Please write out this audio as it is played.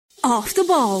Off the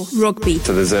Ball Rugby.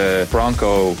 So there's a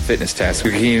Bronco fitness test.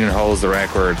 Keenan holds the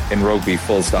record in rugby,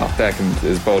 full stop. Second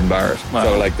is Bowden Barrett. Wow.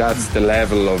 So that's the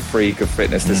level of freak of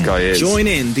fitness this guy is. Join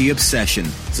in the obsession.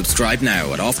 Subscribe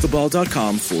now at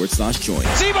offtheball.com/join.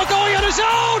 Seymour going on his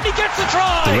own. He gets the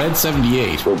try. The Red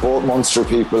 78. We're both Munster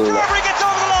people. Carberry gets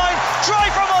over the line. Try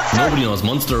from Munster. Nobody knows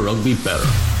Munster rugby better.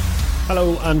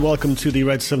 Hello and welcome to the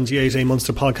Red 78, a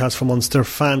Munster podcast for Munster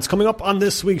fans. Coming up on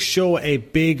this week's show, a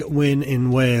big win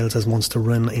in Wales as Munster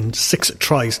win in 6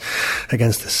 tries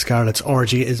against the Scarlets.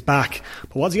 RG is back,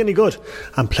 but was he any good?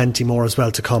 And plenty more as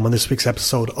well to come on this week's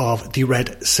episode of the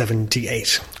Red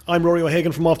 78. I'm Rory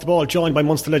O'Hagan from Off the Ball, joined by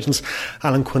Munster legends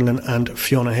Alan Quinlan and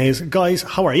Fiona Hayes. Guys,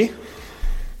 how are you?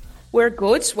 We're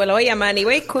good. Well, I am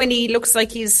anyway. Quinny looks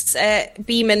like he's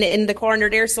beaming in the corner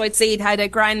there, so I'd say he'd had a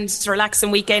grand,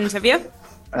 relaxing weekend, have you?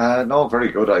 No, very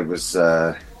good. I was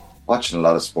watching a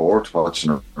lot of sport,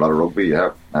 watching a lot of rugby,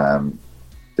 yeah.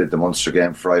 Did the Munster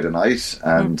game Friday night,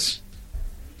 and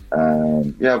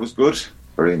it was good.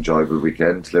 Very enjoyable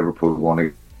weekend. Liverpool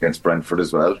won against Brentford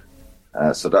as well.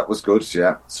 So that was good,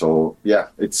 yeah. So, yeah,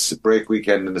 it's a break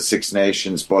weekend in the Six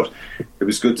Nations, but it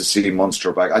was good to see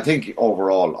Munster back. I think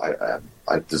overall,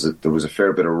 there was a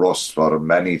fair bit of rust out of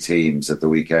many teams at the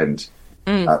weekend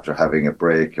after having a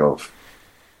break of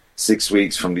 6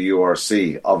 weeks from the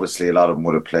URC. Obviously, a lot of them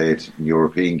would have played in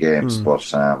European games,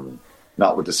 but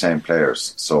not with the same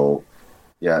players. So,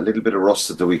 yeah, a little bit of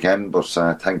rust at the weekend, but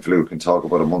thankfully we can talk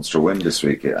about a Munster win this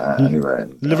week anyway.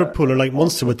 And, Liverpool are like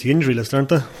Munster with the injury list, aren't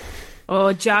they?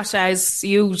 Oh, Jota is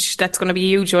huge. That's going to be a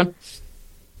huge one.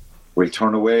 We'll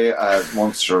turn away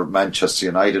Munster Manchester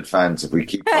United fans if we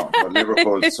keep talking about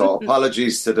Liverpool. So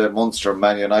apologies to the Munster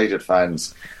Man United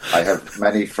fans. I have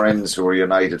many friends who are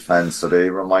United fans, so they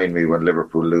remind me when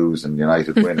Liverpool lose and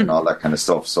United win and all that kind of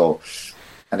stuff. So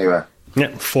anyway. Yeah,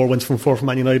 4 wins from 4 for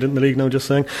Man United in the league now, just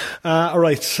saying. All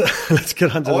right, let's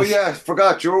get on to this. Yeah, I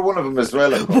forgot. You were one of them as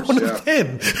well, of course. One of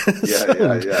them?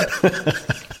 Yeah.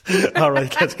 All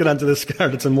right, let's get on to the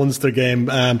Scarlets and Munster game.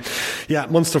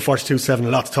 Munster 42-7, a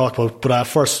lot to talk about. But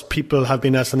first, people have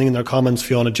been sending in their comments,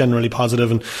 Fiona, generally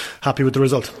positive and happy with the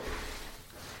result.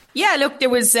 Yeah, look, there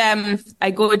was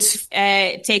a good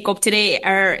take up today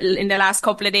or in the last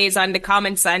couple of days on the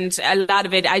comments, and a lot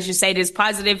of it, as you said, is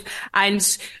positive.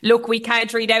 And look, we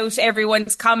can't read out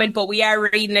everyone's comment, but we are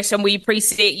reading it and we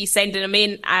appreciate you sending them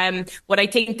in. What I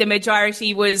think the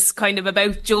majority was kind of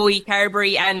about Joey,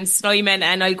 Carberry and Snyman,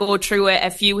 and I'll go through a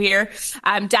few here.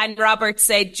 Dan Roberts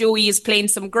said Joey is playing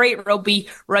some great rugby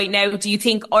right now. Do you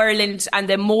think Ireland and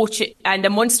the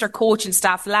Munster coaching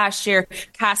staff last year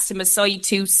cast him aside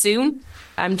too soon?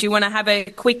 Do you want to have a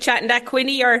quick chat in that,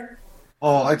 Quinny? Or?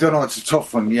 Oh, I don't know. It's a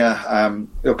tough one, yeah.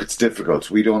 Look, it's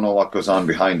difficult. We don't know what goes on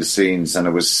behind the scenes, and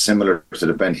it was similar to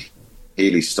the Ben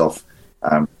Healy stuff.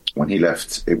 When he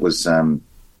left, it was a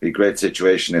great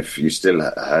situation if you still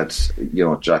had,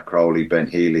 Jack Crowley, Ben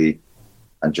Healy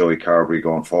and Joey Carberry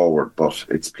going forward. But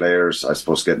it's players, I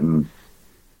suppose, getting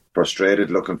frustrated,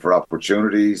 looking for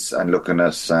opportunities and looking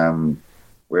at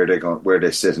where they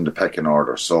sit in the pecking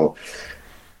order. So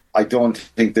I don't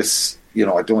think this,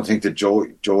 I don't think the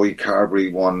Joey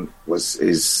Carberry one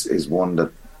is one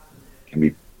that can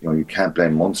be, you can't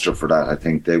blame Munster for that. I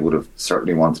think they would have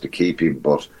certainly wanted to keep him,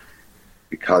 but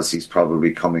because he's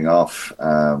probably coming off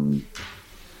a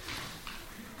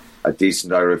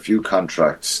decent RFU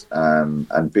contract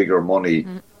and bigger money,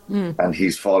 and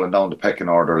he's fallen down the pecking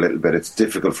order a little bit, it's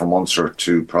difficult for Munster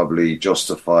to probably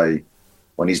justify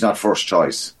when he's not first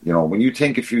choice. When you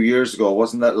think a few years ago,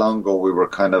 wasn't that long ago, we were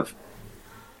kind of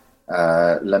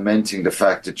lamenting the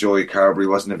fact that Joey Carberry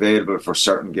wasn't available for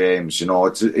certain games.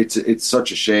 It's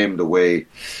such a shame the way,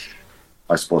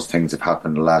 I suppose, things have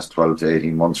happened in the last 12 to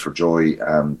 18 months for Joey.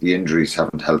 The injuries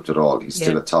haven't helped at all. He's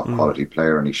still a top quality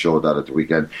player, and he showed that at the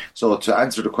weekend. So to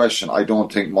answer the question, I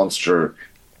don't think Munster,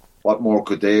 what more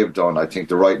could they have done? I think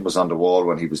the writing was on the wall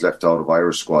when he was left out of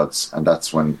Irish squads, and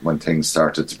that's when things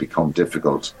started to become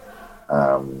difficult.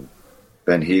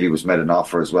 Ben Healy was made an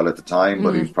offer as well at the time,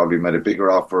 but he was probably made a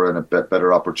bigger offer and a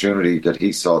better opportunity that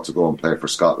he saw to go and play for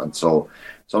Scotland. So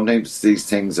sometimes these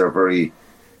things are very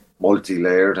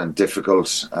multi-layered and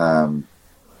difficult,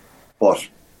 but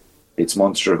it's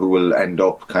Munster who will end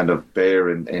up kind of bare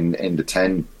in the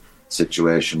 10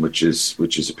 situation, which is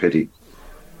a pity.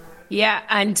 Yeah,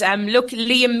 and look,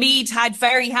 Liam Mead had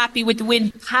very happy with the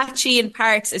win, patchy in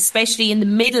parts, especially in the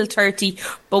middle 30,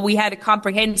 but we had a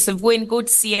comprehensive win. Good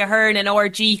to see Ahern and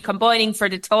RG combining for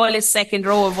the tallest second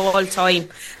row of all time.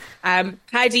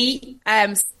 Paddy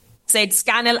said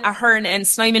Scannell, Ahern and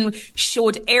Snyman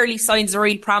showed early signs of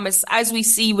real promise. As we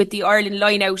see with the Ireland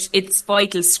line-out, it's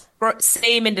vital.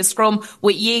 same in the scrum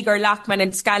with Jaeger, Lockman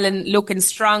and Scallon looking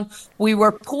strong. We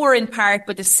were poor in part,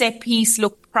 but the set piece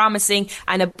looked promising,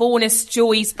 and a bonus,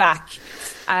 Joey's back.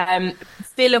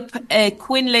 Philip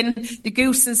Quinlan, the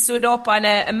Goosen stood up on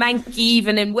a Mankey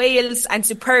even in Wales, and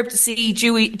superb to see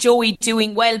Joey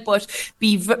doing well, but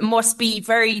must be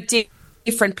very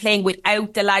different playing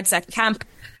without the lads at camp.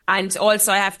 And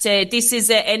also this is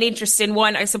an interesting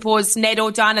one, I suppose. Ned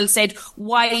O'Donnell said,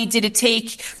 why did it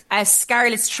take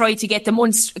Scarlets try to get the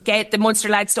Munster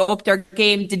lads to up their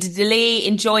game? The delay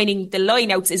in joining the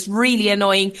lineouts is really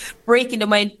annoying, breaking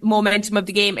the momentum of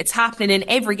the game. It's happening in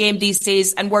every game these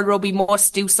days, and World Rugby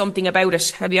must do something about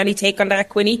it. Have you any take on that,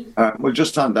 Quinny? Well,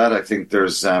 just on that, I think there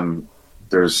was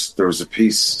a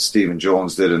piece Stephen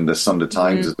Jones did in the Sunday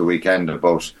Times at the weekend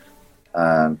about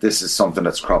this is something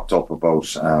that's cropped up about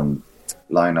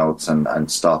lineouts and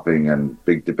stopping and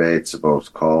big debates about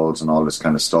calls and all this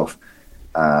kind of stuff.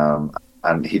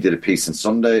 And he did a piece on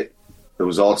Sunday. There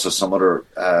was also some other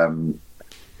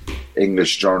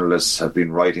English journalists have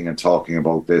been writing and talking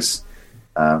about this.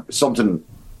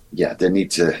 They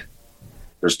need to.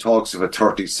 There's talks of a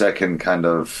 30-second kind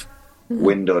of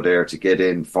window there to get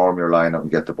in, form your lineup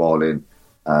and get the ball in.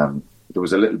 There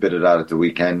was a little bit of that at the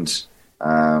weekend.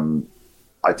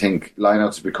 I think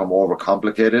lineouts have become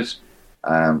overcomplicated.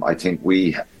 I think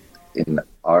we in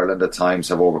Ireland at times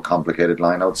have overcomplicated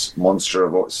lineouts. Munster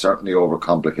have certainly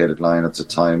overcomplicated lineouts at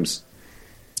times.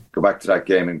 Go back to that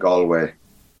game in Galway,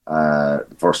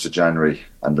 1st of January,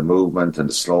 and the movement and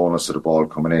the slowness of the ball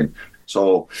coming in.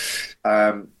 So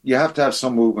you have to have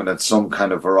some movement and some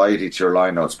kind of variety to your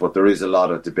lineouts, but there is a lot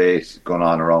of debate going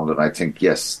on around it. I think,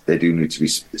 yes, they do need to be...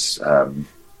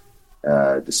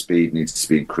 the speed needs to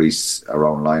be increased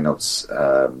around lineouts.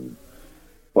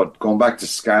 But going back to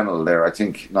Scannell there, I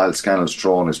think Niall Scannell's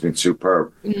throw has been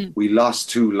superb. We lost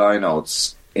 2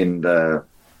 lineouts in the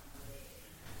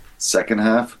second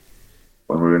half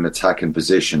when we were in attacking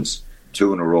positions,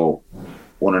 2 in a row,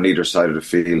 1 on either side of the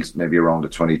field, maybe around the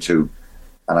 22.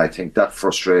 And I think that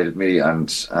frustrated me.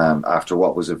 And after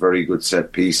what was a very good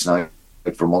set piece night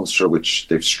for Munster, which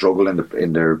they've struggled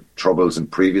in their troubles in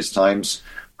previous times,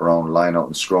 around line-out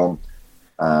and scrum.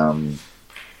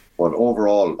 But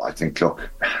overall, I think, look,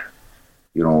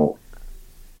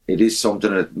 it is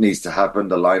something that needs to happen.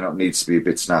 The line-out needs to be a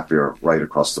bit snappier right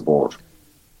across the board.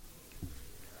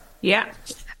 Yeah.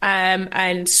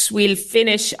 And we'll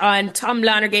finish on Tom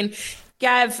Lonergan.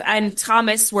 Gav and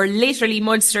Thomas were literally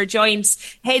Munster giants,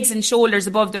 heads and shoulders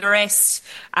above the rest.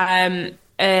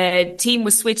 Team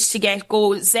was switched to get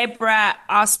go. Zebra,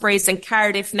 Ospreys and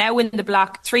Cardiff now in the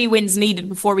block. 3 wins needed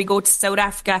before we go to South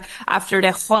Africa after the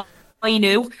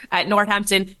Hainu at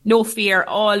Northampton. No fear,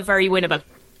 all very winnable.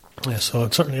 Yeah, so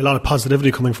certainly a lot of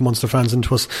positivity coming from Munster fans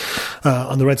into us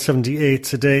on the Red 78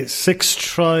 today. 6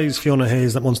 tries, Fiona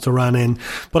Hayes, that Munster ran in.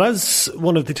 But as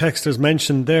one of the texters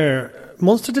mentioned there,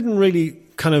 Munster didn't really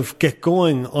kind of get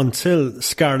going until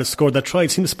Scarlets scored that try. It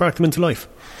seemed to spark them into life.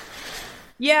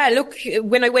 Yeah, look,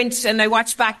 when I went and I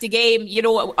watched back the game,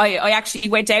 I actually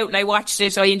went out and I watched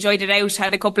it. I enjoyed it out,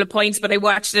 had a couple of points, but I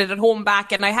watched it at home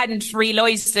back and I hadn't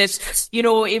realised that,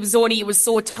 it was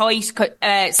so tight.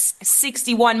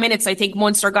 61 minutes, I think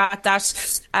Munster got that.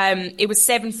 It was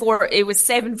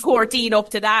 7-14 up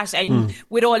to that. And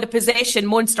with all the possession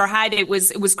Munster had, it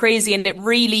was crazy, and it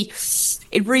really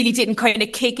didn't kind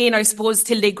of kick in, I suppose,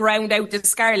 till they ground out the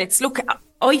Scarlets. Look,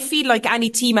 I feel like any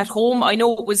team at home, I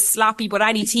know it was sloppy, but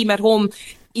any team at home,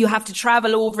 you have to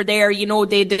travel over there,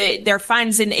 their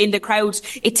fans in the crowd.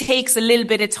 It takes a little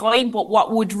bit of time, but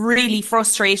what would really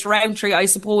frustrate Roundtree, I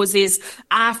suppose, is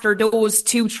after those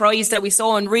 2 tries that we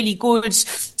saw, and really good,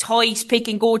 tight, pick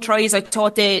and go tries, I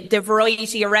thought the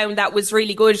variety around that was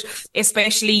really good,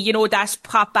 especially, that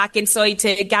pop back inside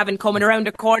to Gavin coming around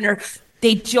the corner.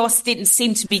 They just didn't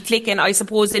seem to be clicking, I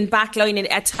suppose, in backline and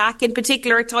attack in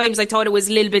particular at times. I thought it was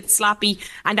a little bit sloppy,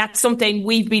 and that's something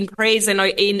we've been praising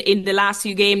in the last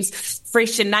few games.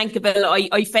 Frisch and Nankivell,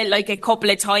 I felt like a couple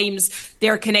of times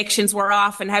their connections were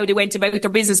off and how they went about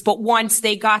their business. But once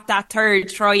they got that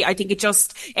 3rd try, I think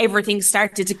everything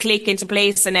started to click into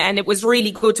place, and it was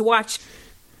really good to watch.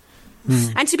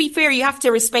 And to be fair, you have to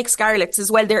respect Scarlets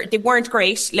as well. They weren't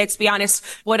great, let's be honest.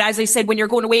 But as I said, when you're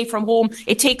going away from home,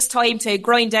 it takes time to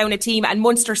grind down a team, and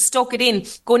Munster stuck it in.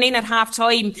 Going in at half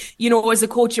time, as a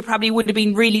coach, you probably would have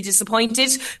been really disappointed.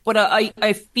 But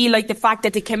I feel like the fact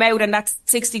that they came out in that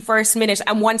 61st minute,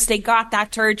 and once they got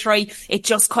that 3rd try, it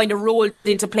just kind of rolled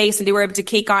into place and they were able to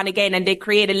kick on again and they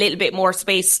create a little bit more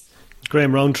space.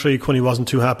 Graham Rowntree, when he wasn't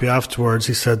too happy afterwards,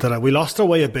 he said that we lost our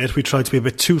way a bit. We tried to be a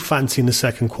bit too fancy in the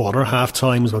second quarter. Half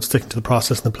time was about sticking to the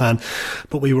process and the plan,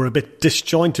 but we were a bit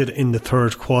disjointed in the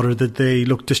third quarter. Did they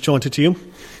look disjointed to you?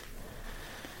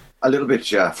 A little bit,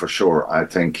 yeah, for sure. I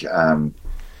think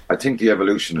the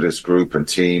evolution of this group and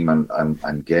team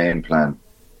and game plan,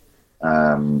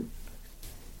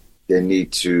 they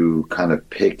need to kind of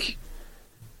pick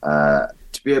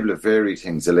to be able to vary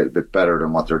things a little bit better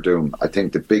than what they're doing. I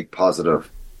think the big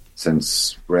positive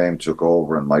since Graham took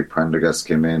over and Mike Prendergast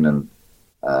came in, and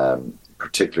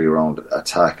particularly around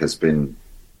attack, has been,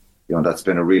 that's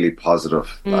been a really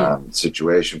positive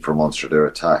situation for Munster, their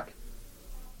attack.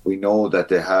 We know that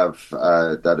they have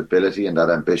that ability and that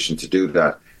ambition to do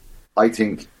that. I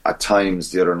think at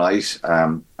times the other night,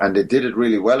 and they did it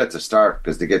really well at the start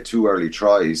because they get 2 early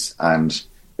tries and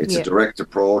it's a direct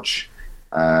approach.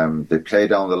 They play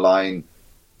down the line.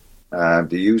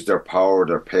 They use their power,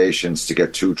 their patience to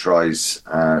get 2 tries.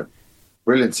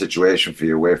 Brilliant situation for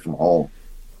you away from home.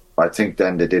 I think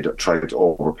then they did try to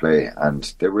overplay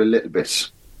and they were a little bit,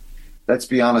 let's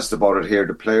be honest about it here,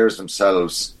 the players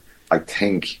themselves, I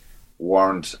think,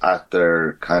 weren't at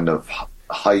their kind of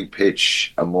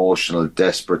high-pitch, emotional,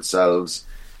 desperate selves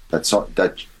that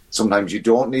sometimes you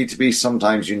don't need to be,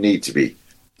 sometimes you need to be.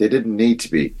 They didn't need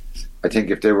to be. I think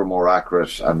if they were more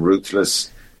accurate and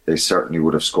ruthless, they certainly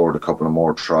would have scored a couple of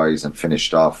more tries and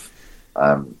finished off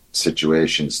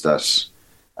situations that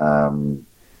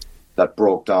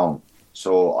broke down.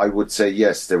 So I would say,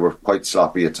 yes, they were quite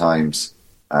sloppy at times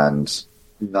and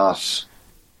not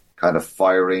kind of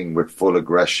firing with full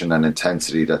aggression and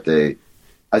intensity that they,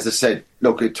 as I said,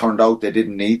 look, it turned out they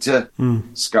didn't need to.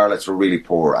 Scarlets were really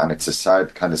poor and it's a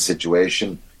sad kind of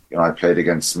situation. I played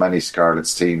against many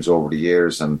Scarlets teams over the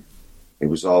years and it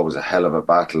was always a hell of a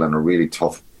battle and a really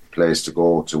tough place to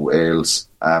go to Wales.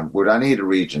 With any of the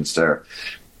regions there,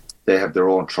 they have their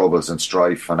own troubles and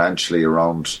strife financially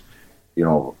around,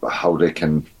 how they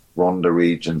can run the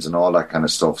regions and all that kind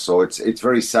of stuff. So it's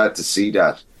very sad to see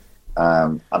that.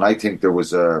 And I think it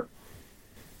was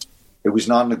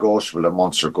non-negotiable that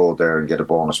Munster go there and get a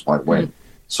bonus point win.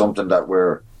 Something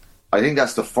that I think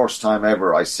that's the first time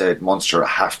ever I said Munster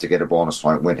have to get a bonus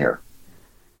point win here.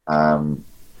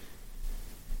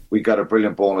 We got a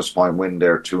brilliant bonus point win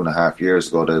there 2.5 years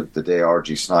ago, the day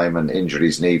R.G. Snyman injured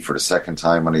his knee for the second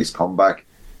time on his comeback.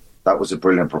 That was a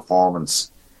brilliant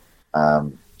performance.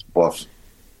 But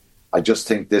I just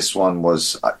think this one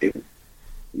was,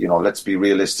 let's be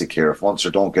realistic here. If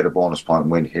Munster don't get a bonus point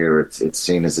win here, it's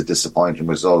seen as a disappointing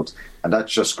result. And that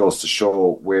just goes to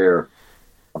show where,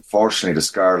 unfortunately, the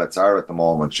Scarlets are at the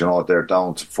moment. They're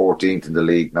down to 14th in the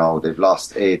league now. They've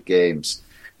lost 8 games.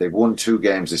 They've won 2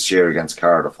 games this year against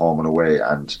Cardiff, home and away.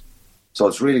 And so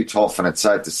it's really tough and it's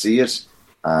sad to see it.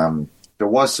 There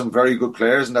was some very good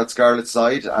players in that Scarlet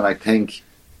side. And I think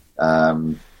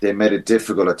they made it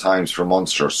difficult at times for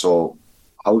Munster. So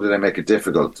how did they make it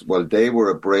difficult? Well, they were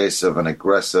abrasive and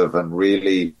aggressive and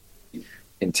really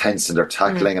intense in their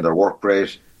tackling and their work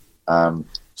rate.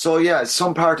 So, yeah,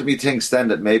 some part of me thinks then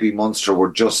that maybe Munster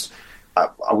were just...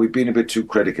 we've been a bit too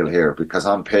critical here because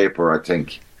on paper, I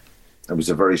think it was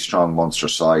a very strong Munster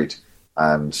side.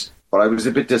 But I was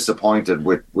a bit disappointed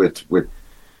with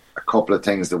a couple of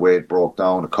things, the way it broke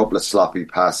down, a couple of sloppy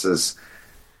passes,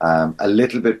 a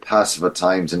little bit passive at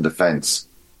times in defence.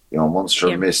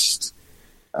 Munster missed...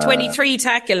 23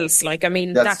 tackles,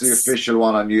 that's the official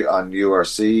one on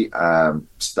URC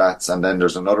stats, and then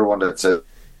there's another one that says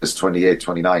 28,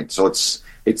 29. So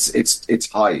it's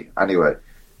high anyway.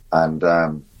 And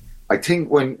I think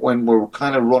when we're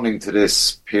kind of running to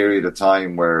this period of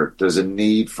time where there's a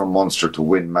need for Munster to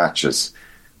win matches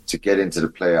to get into the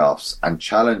playoffs and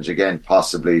challenge again,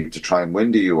 possibly to try and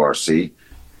win the URC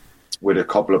with a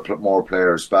couple of more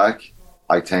players back,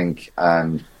 I think,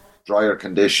 and drier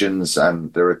conditions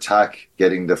and their attack,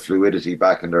 getting the fluidity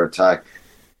back in their attack,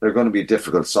 they're going to be a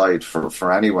difficult side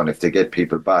for anyone if they get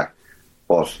people back.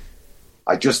 But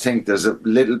I just think there's a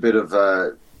little bit of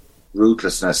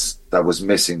ruthlessness that was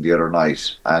missing the other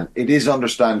night. And it is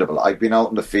understandable. I've been out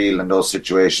in the field in those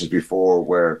situations before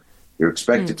where you're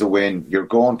expected to win, you're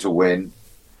going to win,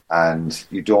 and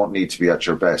you don't need to be at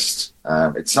your best.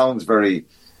 It sounds very...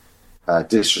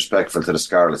 disrespectful to the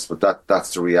Scarlets, but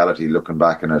that's the reality looking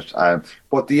back on it.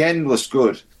 But the end was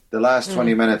good. The last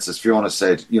 20 minutes, as Fiona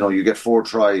said, you get 4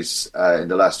 tries in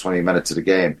the last 20 minutes of the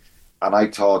game. And I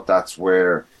thought that's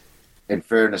where, in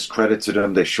fairness, credit to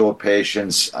them, they showed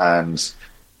patience and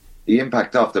the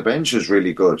impact off the bench was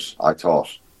really good, I thought.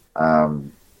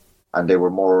 And they were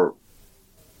more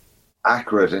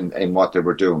accurate in what they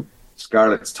were doing.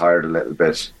 Scarlets tired a little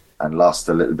bit and lost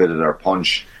a little bit of their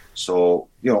punch. So,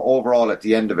 overall at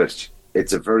the end of it,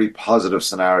 it's a very positive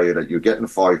scenario that you're getting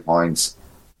 5 points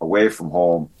away from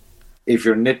home. If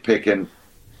you're nitpicking,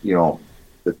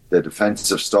 the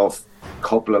defensive stuff,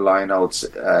 couple of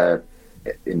lineouts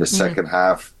in the second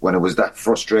half when it was that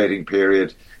frustrating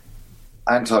period.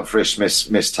 Anton Frisch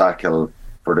missed tackle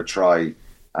for the try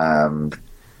on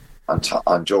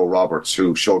Joe Roberts,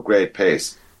 who showed great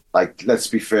pace. Like, let's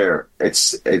be fair,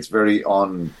 it's very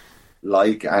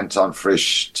unlike Anton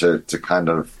Frisch to kind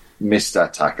of miss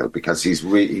that tackle, because he's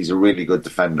a really good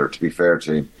defender, to be fair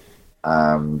to him.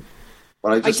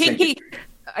 But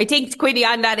I think Quinny,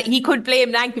 on that, he could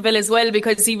blame Nankiville as well,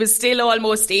 because he was still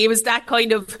he was that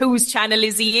kind of whose channel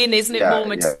is he in, isn't it,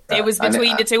 moment. Yeah. It was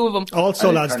between the two of them.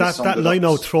 Also, lads, that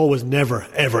line-out throw was never,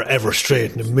 ever, ever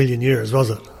straight in a million years, was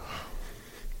it?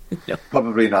 No.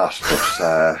 Probably not.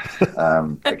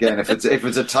 But again, if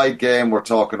it's a tight game, we're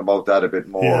talking about that a bit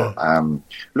more. Yeah.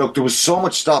 Look, there was so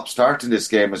much stop-start in this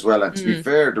game as well, and to be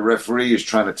fair, the referee is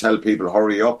trying to tell people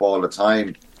hurry up all the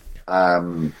time.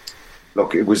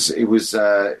 Look, it was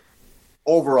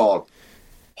overall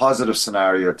positive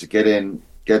scenario to get in,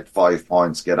 get 5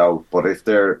 points, get out. But if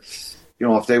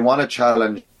they want to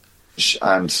challenge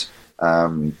and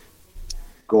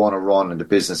go on a run in the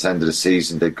business end of the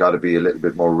season, they've got to be a little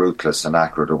bit more ruthless and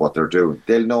accurate at what they're doing.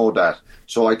 They'll know that.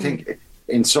 So I think,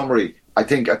 in summary, I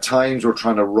think at times we're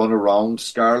trying to run around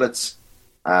Scarlets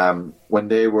when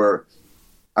they were.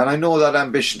 And I know that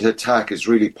ambition to attack is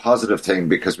really positive thing,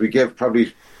 because we gave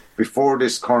probably, before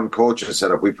this current coaching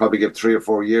setup, we probably give 3 or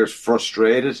 4 years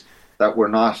frustrated that we're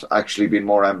not actually being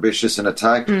more ambitious in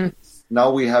attack.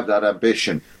 Now we have that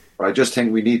ambition, but I just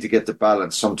think we need to get the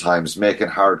balance sometimes, making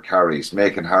hard carries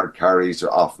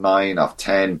off 9, off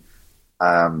 10,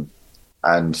 and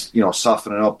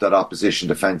softening up that opposition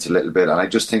defence a little bit. And I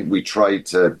just think we tried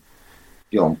to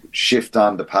shift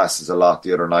on the passes a lot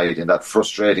the other night in that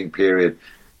frustrating period,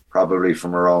 probably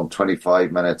from around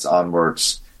 25 minutes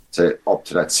onwards to up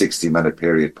to that 60-minute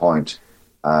period point.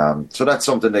 So that's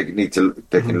something they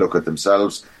can look at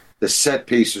themselves. The set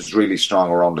piece was really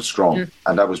strong around the scrum,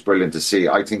 and that was brilliant to see.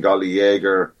 I think Ollie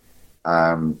Jaeger,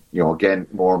 again,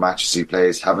 more matches he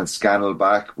plays. Having Scannell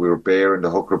back, we were bare in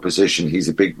the hooker position. He's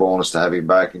a big bonus to have him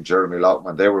back. And Jeremy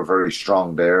Lockman, they were very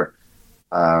strong there.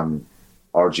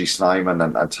 RG Snyman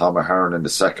and Tom Ahern in the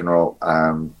second row.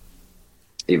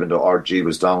 Even though RG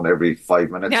was down every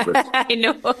 5 minutes with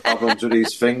problems with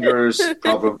his fingers,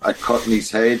 problem at cutting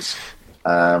his head.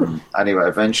 Anyway,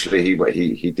 eventually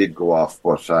he did go off,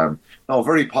 but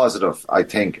very positive, I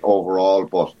think, overall.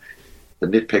 But the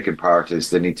nitpicking part is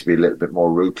they need to be a little bit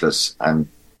more ruthless and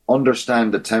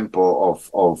understand the tempo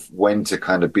of when to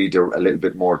kind of be a little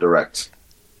bit more direct.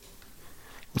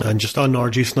 And just on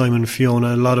RG Snyman,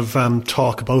 Fiona, a lot of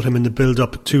talk about him in the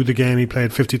build-up to the game. He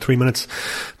played 53 minutes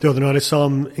the other night. I saw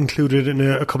him included in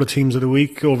a couple of teams of the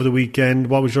week over the weekend.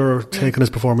 What was your take on his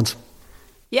performance?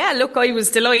 Yeah, look, I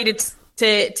was delighted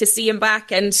to see him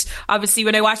back, and obviously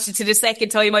when I watched it to the second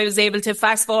time, I was able to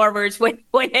fast forward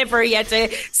whenever he had to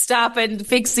stop and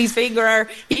fix his finger, or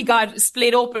he got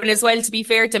split open as well, to be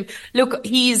fair to him. Look,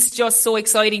 he's just so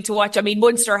exciting to watch. I mean,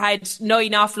 Munster had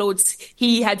 9 offloads,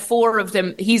 he had 4 of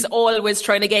them. He's always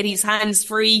trying to get his hands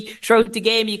free throughout the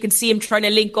game. You can see him trying to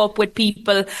link up with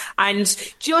people,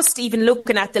 and just even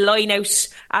looking at the line out,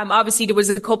 obviously there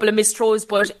was a couple of missed throws,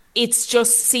 but it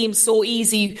just seems so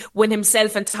easy when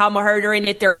himself and Tom Ahern are in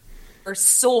it. They're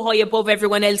so high above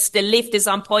everyone else. The lift is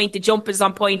on point, the jump is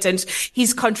on point, and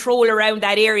his control around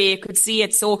that area, you could see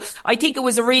it. So I think it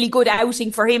was a really good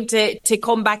outing for him to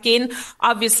come back in.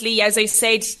 Obviously, as I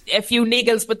said, a few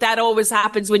niggles, but that always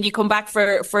happens when you come back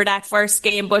for that first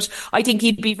game. But I think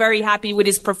he'd be very happy with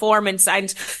his performance. And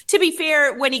to be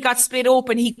fair, when he got split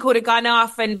open, he could have gone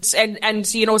off and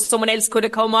someone else could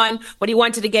have come on, but he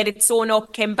wanted to get it sewn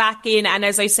up, came back in, and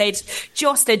as I said,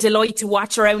 just a delight to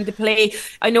watch around the play.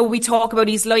 I know we talk about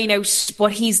his line out,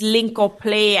 but his link up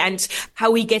play and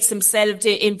how he gets himself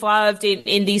involved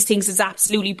in these things is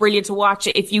absolutely brilliant to watch.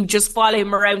 If you just follow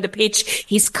him around the pitch,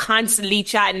 he's constantly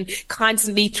chatting,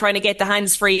 constantly trying to get the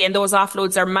hands free, and those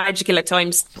offloads are magical at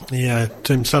times. Yeah,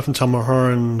 himself and Tom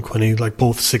Ahern, Quinny, like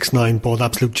both 6'9", both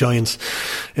absolute giants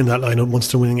in that lineup.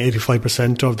 Munster winning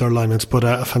 85% of their lineouts, but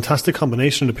a fantastic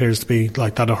combination, it appears to be,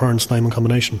 like that Ahern-Snyman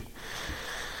combination.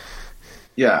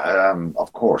 Yeah,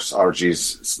 of course,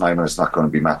 RG's Snyman is not going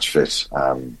to be match fit.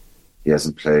 He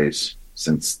hasn't played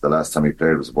since the last time he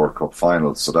played was a World Cup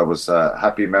final, so that was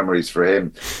happy memories for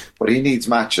him. But he needs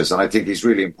matches, and I think he's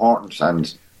really important,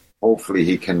 and hopefully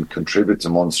he can contribute to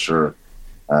Munster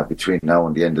between now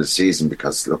and the end of the season,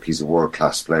 because, look, he's a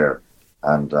world-class player.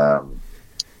 And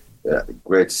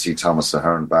great to see Thomas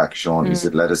Ahern back showing his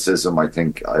athleticism. I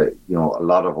think, a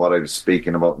lot of what I was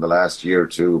speaking about in the last year or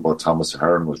two about Thomas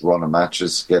Ahern was running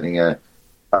matches, getting a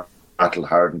battle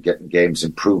hard and getting games,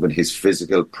 improving his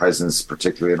physical presence,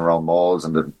 particularly in around mauls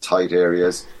and the tight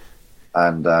areas.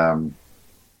 And,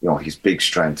 his big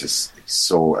strength is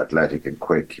so athletic and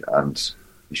quick, and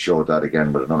he showed that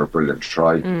again with another brilliant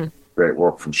try. Great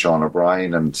work from Sean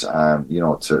O'Brien, and to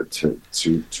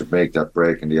make that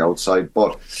break in the outside.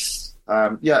 But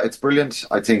it's brilliant.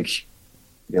 I think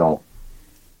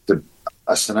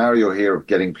a scenario here of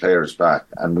getting players back,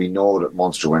 and we know that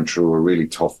Munster went through a really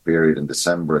tough period in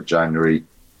December and January,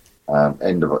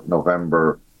 end of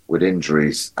November with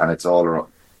injuries, and it's all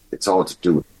to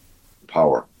do with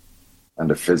power and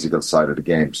the physical side of the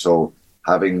game. So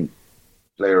having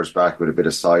players back with a bit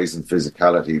of size and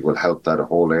physicality will help that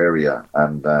whole area,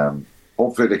 and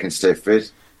hopefully they can stay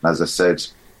fit. As I said,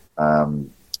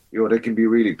 they can be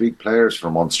really big players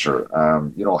for Munster.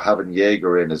 Having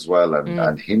Jaeger in as well,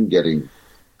 and him getting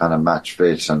kind of match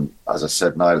fit, and as I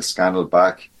said, Niall Scannell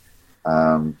back.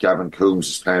 Gavin Coombes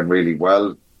is playing really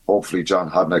well. Hopefully John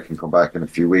Hodnett can come back in a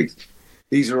few weeks.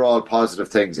 These are all positive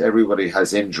things. Everybody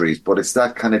has injuries, but it's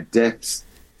that kind of depth,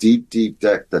 deep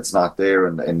depth that's not there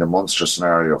in the Munster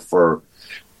scenario. So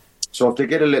if they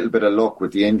get a little bit of luck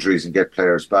with the injuries and get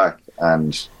players back,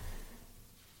 and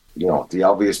the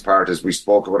obvious part is, we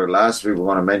spoke about it last week, we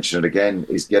want to mention it again,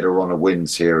 is get a run of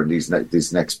wins here in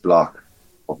this next block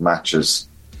of matches.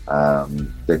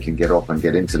 They can get up and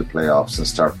get into the playoffs and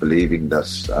start believing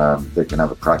that they can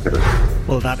have a crack at it.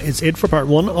 Well, that is it for part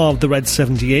 1 of the Red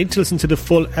 78. To listen to the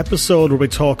full episode where we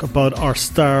talk about our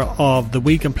star of the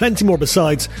week and plenty more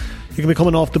besides, you can become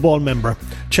an Off The Ball member.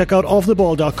 Check out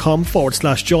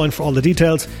offtheball.com/join for all the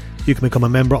details. You can become a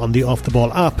member on the Off The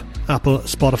Ball app, Apple,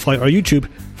 Spotify or YouTube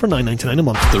for $9.99 a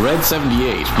month. The Red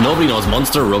 78. Nobody knows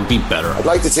Munster rugby better. I'd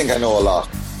like to think I know a lot.